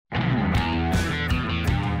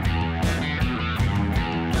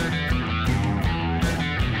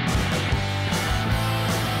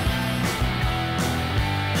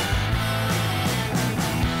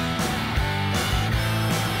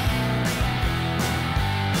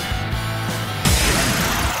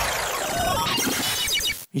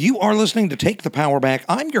You are listening to Take the Power Back.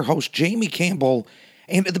 I'm your host, Jamie Campbell,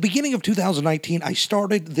 and at the beginning of 2019, I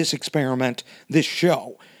started this experiment, this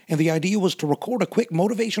show, and the idea was to record a quick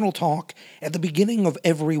motivational talk at the beginning of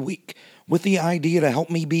every week, with the idea to help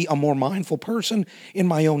me be a more mindful person in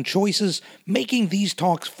my own choices, making these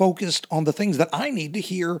talks focused on the things that I need to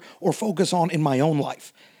hear or focus on in my own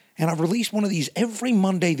life. And I've released one of these every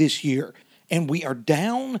Monday this year, and we are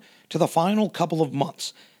down to the final couple of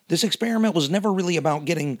months. This experiment was never really about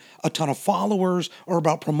getting a ton of followers or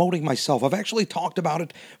about promoting myself. I've actually talked about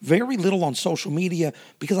it very little on social media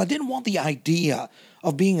because I didn't want the idea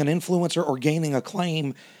of being an influencer or gaining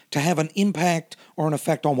acclaim to have an impact or an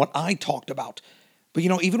effect on what I talked about. But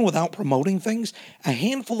even without promoting things, a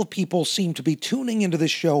handful of people seem to be tuning into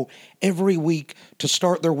this show every week to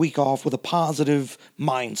start their week off with a positive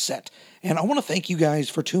mindset. And I want to thank you guys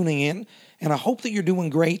for tuning in, and I hope that you're doing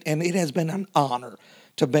great, and it has been an honor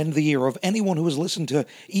to bend the ear of anyone who has listened to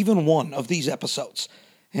even one of these episodes.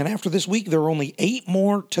 And after this week, there are only 8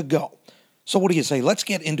 more to go. So what do you say? Let's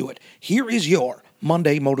get into it. Here is your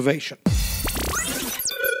Monday motivation.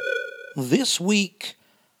 This week,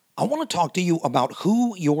 I want to talk to you about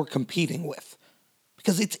who you're competing with.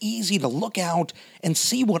 Because it's easy to look out and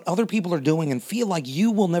see what other people are doing and feel like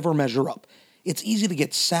you will never measure up. It's easy to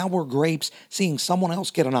get sour grapes seeing someone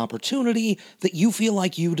else get an opportunity that you feel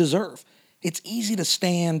like you deserve. It's easy to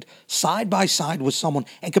stand side by side with someone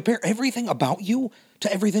and compare everything about you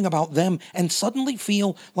to everything about them and suddenly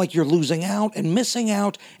feel like you're losing out and missing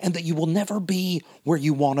out and that you will never be where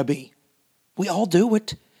you want to be. We all do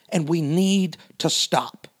it, and we need to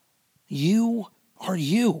stop. You are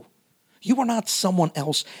you. You are not someone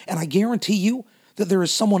else, and I guarantee you that there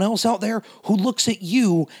is someone else out there who looks at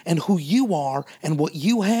you and who you are and what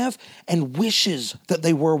you have and wishes that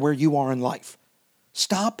they were where you are in life.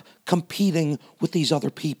 Stop competing with these other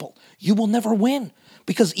people. You will never win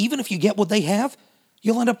because even if you get what they have,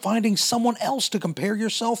 you'll end up finding someone else to compare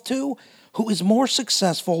yourself to who is more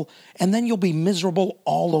successful, and then you'll be miserable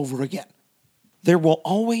all over again. There will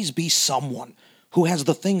always be someone who has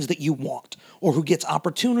the things that you want or who gets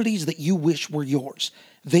opportunities that you wish were yours.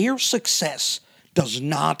 Their success does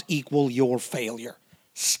not equal your failure.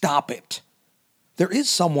 Stop it. There is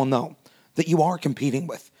someone, though, that you are competing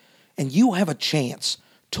with. And you have a chance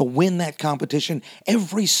to win that competition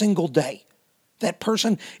every single day. That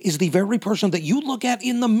person is the very person that you look at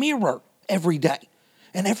in the mirror every day.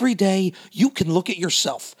 And every day you can look at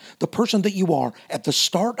yourself, the person that you are at the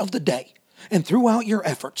start of the day. And throughout your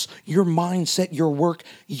efforts, your mindset, your work,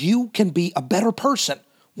 you can be a better person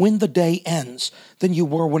when the day ends than you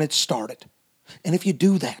were when it started. And if you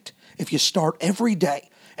do that, if you start every day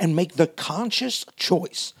and make the conscious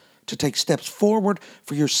choice to take steps forward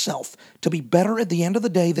for yourself, to be better at the end of the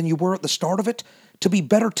day than you were at the start of it, to be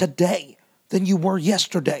better today than you were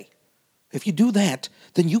yesterday. If you do that,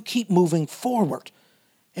 then you keep moving forward.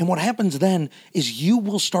 And what happens then is you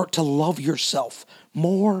will start to love yourself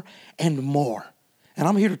more and more. And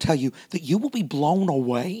I'm here to tell you that you will be blown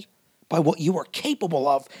away by what you are capable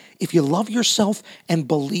of if you love yourself and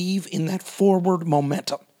believe in that forward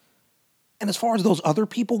momentum. And as far as those other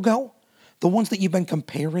people go, the ones that you've been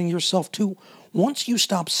comparing yourself to, once you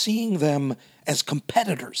stop seeing them as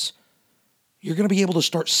competitors, you're going to be able to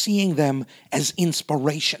start seeing them as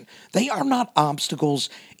inspiration. They are not obstacles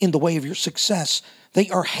in the way of your success. They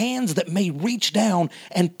are hands that may reach down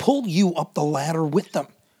and pull you up the ladder with them.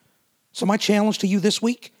 So my challenge to you this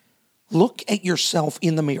week, look at yourself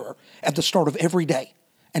in the mirror at the start of every day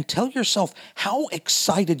and tell yourself how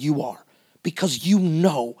excited you are, because you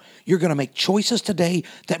know you're going to make choices today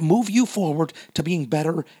that move you forward to being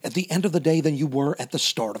better at the end of the day than you were at the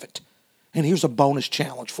start of it. And here's a bonus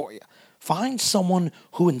challenge for you. Find someone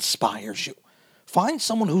who inspires you. Find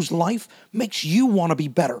someone whose life makes you want to be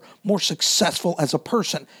better, more successful as a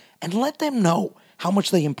person, and let them know how much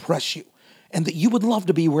they impress you and that you would love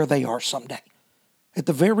to be where they are someday. At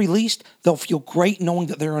the very least, they'll feel great knowing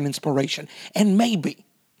that they're an inspiration. And maybe,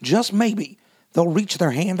 just maybe, they'll reach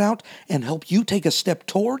their hand out and help you take a step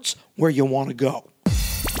towards where you want to go.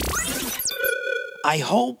 I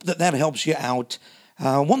hope that helps you out.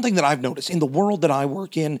 One thing that I've noticed in the world that I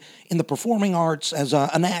work in the performing arts, as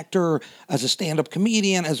an actor, as a stand-up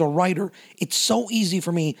comedian, as a writer, it's so easy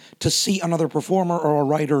for me to see another performer or a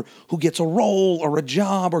writer who gets a role or a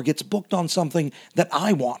job or gets booked on something that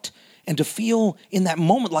I want, and to feel in that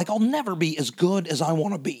moment like I'll never be as good as I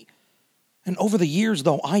want to be. And over the years,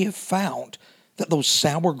 though, I have found that those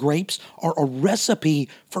sour grapes are a recipe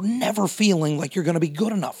for never feeling like you're going to be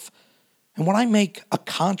good enough. And when I make a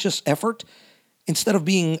conscious effort Instead of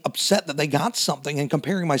being upset that they got something and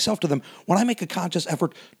comparing myself to them, when I make a conscious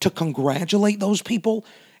effort to congratulate those people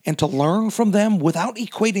and to learn from them without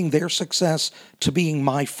equating their success to being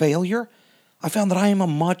my failure, I found that I am a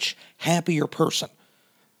much happier person.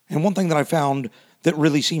 And one thing that I found that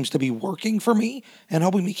really seems to be working for me and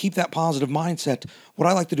helping me keep that positive mindset, what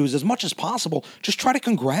I like to do is, as much as possible, just try to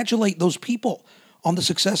congratulate those people on the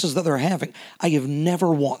successes that they're having. I have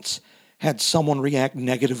never once had someone react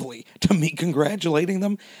negatively to me congratulating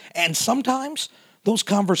them. And sometimes those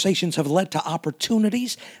conversations have led to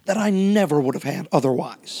opportunities that I never would have had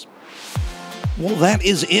otherwise. Well, that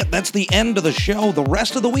is it. That's the end of the show. The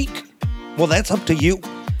rest of the week, well, that's up to you.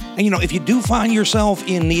 And, if you do find yourself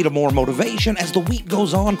in need of more motivation as the week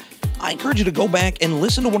goes on, I encourage you to go back and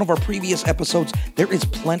listen to one of our previous episodes. There is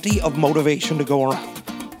plenty of motivation to go around.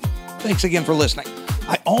 Thanks again for listening.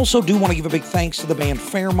 I also do want to give a big thanks to the band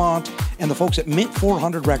Fairmont and the folks at Mint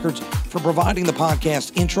 400 Records for providing the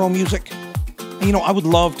podcast intro music. And, I would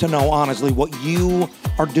love to know, honestly, what you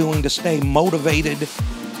are doing to stay motivated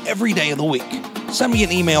every day of the week. Send me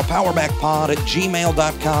an email,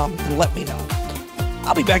 powerbackpod@gmail.com, and let me know.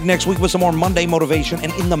 I'll be back next week with some more Monday motivation,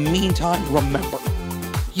 and in the meantime, remember,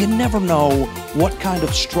 you never know what kind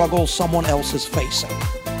of struggle someone else is facing.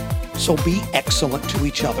 So be excellent to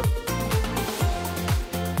each other.